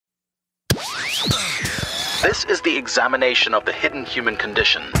This is the examination of the hidden human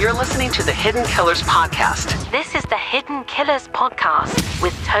condition. You're listening to the Hidden Killers Podcast. This is the Hidden Killers Podcast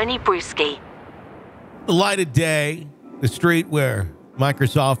with Tony Brueski. The light of day, the street where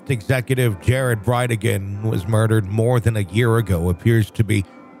Microsoft executive Jared Bridegan was murdered more than a year ago, appears to be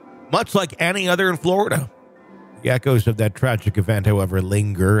much like any other in Florida. The echoes of that tragic event, however,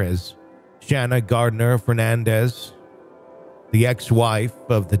 linger as Shanna Gardner-Fernandez, the ex-wife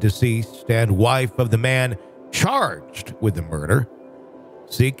of the deceased and wife of the man charged with the murder,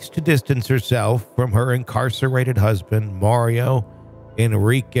 seeks to distance herself from her incarcerated husband, Mario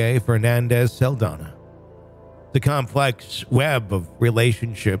Enrique Fernandez-Saldana. The complex web of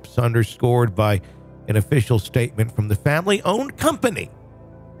relationships underscored by an official statement from the family-owned company.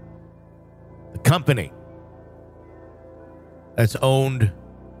 The company that's owned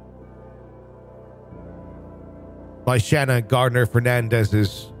by Shanna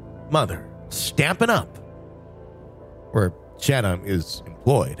Gardner-Fernandez's mother, Stampin' Up, where Shanna is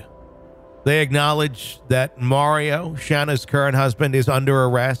employed. They acknowledge that Mario, Shanna's current husband, is under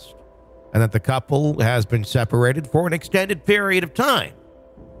arrest and that the couple has been separated for an extended period of time.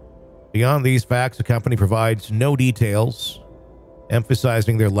 Beyond these facts, the company provides no details,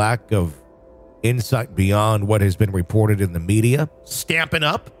 emphasizing their lack of insight beyond what has been reported in the media. Stampin'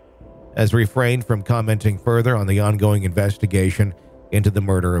 Up has refrained from commenting further on the ongoing investigation into the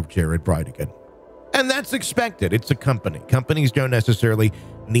murder of Jared Bridegan. And that's expected. It's a company. Companies don't necessarily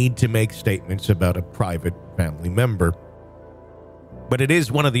need to make statements about a private family member. But it is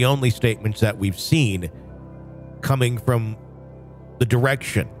one of the only statements that we've seen coming from the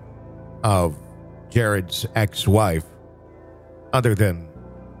direction of Jared's ex-wife, other than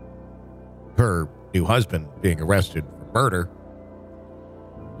her new husband being arrested for murder.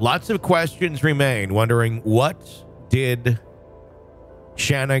 Lots of questions remain, wondering what did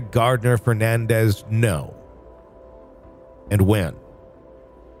Shanna Gardner-Fernandez know, and when,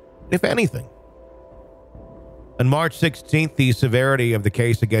 if anything. On March 16th, the severity of the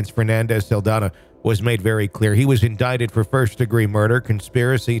case against Fernandez-Saldana was made very clear. He was indicted for first-degree murder,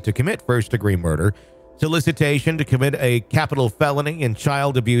 conspiracy to commit first-degree murder, solicitation to commit a capital felony, and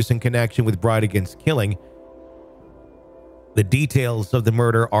child abuse in connection with Bridegan's killing. The details of the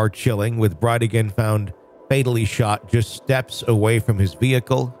murder are chilling, with Bridegan found fatally shot just steps away from his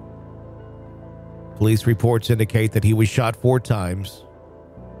vehicle. Police reports indicate that he was shot 4 times,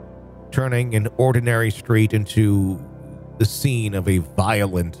 turning an ordinary street into the scene of a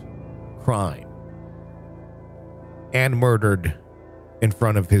violent crime, and murdered in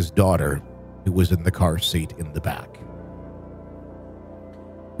front of his daughter, who was in the car seat in the back.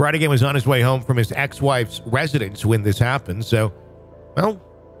 Bridegan was on his way home from his ex-wife's residence when this happened, so, well,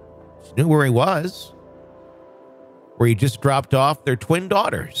 she knew where he was, where he just dropped off their twin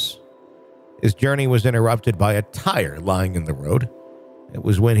daughters. His journey was interrupted by a tire lying in the road. It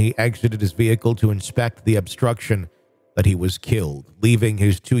was when he exited his vehicle to inspect the obstruction that he was killed, leaving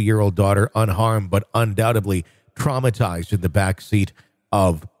his 2-year-old daughter unharmed but undoubtedly traumatized in the back seat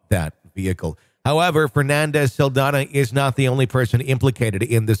of that vehicle. However, Fernandez-Saldana is not the only person implicated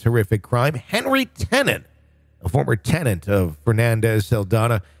in this horrific crime. Henry Tennant, a former tenant of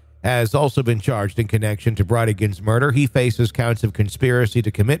Fernandez-Saldana, has also been charged in connection to Bridegan's murder. He faces counts of conspiracy to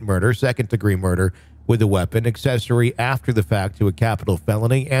commit murder, second-degree murder with a weapon, accessory after the fact to a capital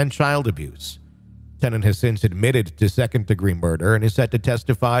felony, and child abuse. Tennant has since admitted to second-degree murder and is set to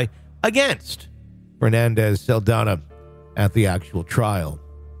testify against Fernandez-Saldana at the actual trial.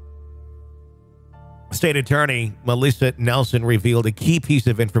 State Attorney Melissa Nelson revealed a key piece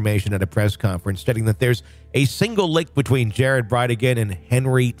of information at a press conference, stating that there's a single link between Jared Bridegan and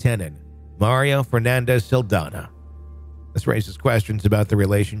Henry Tennant, Mario Fernandez-Saldana. This raises questions about the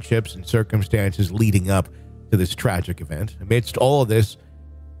relationships and circumstances leading up to this tragic event. Amidst all of this,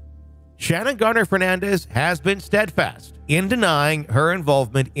 Shanna Gardner-Fernandez has been steadfast in denying her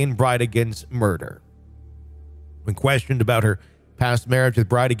involvement in Bridegan's murder. When questioned about her past marriage with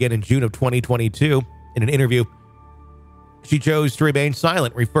Bridegan in June of 2022, in an interview, she chose to remain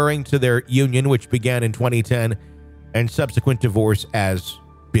silent, referring to their union, which began in 2010, and subsequent divorce as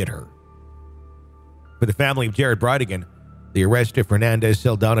bitter. For the family of Jared Bridegan, the arrest of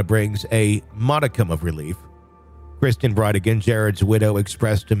Fernandez-Saldana brings a modicum of relief. Kristen Bridegan, Jared's widow,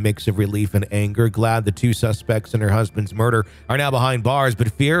 expressed a mix of relief and anger, glad the 2 suspects in her husband's murder are now behind bars, but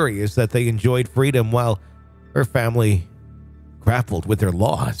furious that they enjoyed freedom while her family grappled with their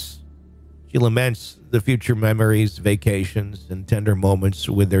loss. She laments the future memories, vacations, and tender moments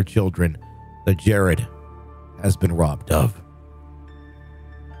with their children that Jared has been robbed of.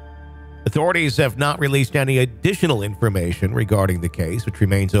 Authorities have not released any additional information regarding the case, which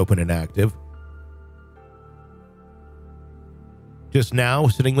remains open and active. just now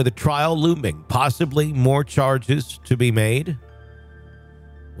sitting with a trial looming, possibly more charges to be made.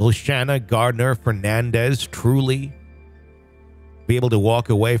 Will Shanna Gardner-Fernandez truly be able to walk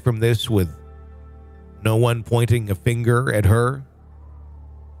away from this with no one pointing a finger at her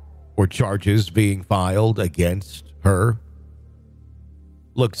or charges being filed against her?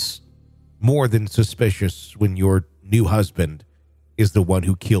 Looks more than suspicious when your new husband is the one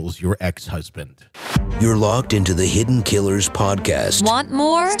who kills your ex-husband. You're locked into the Hidden Killers podcast. Want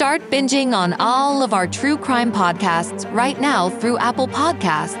more? Start binging on all of our true crime podcasts right now through Apple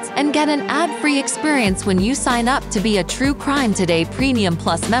Podcasts and get an ad-free experience when you sign up to be a True Crime Today Premium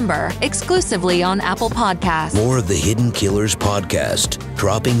Plus member, exclusively on Apple Podcasts. More of the Hidden Killers podcast,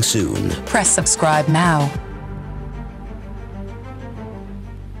 dropping soon. Press subscribe now.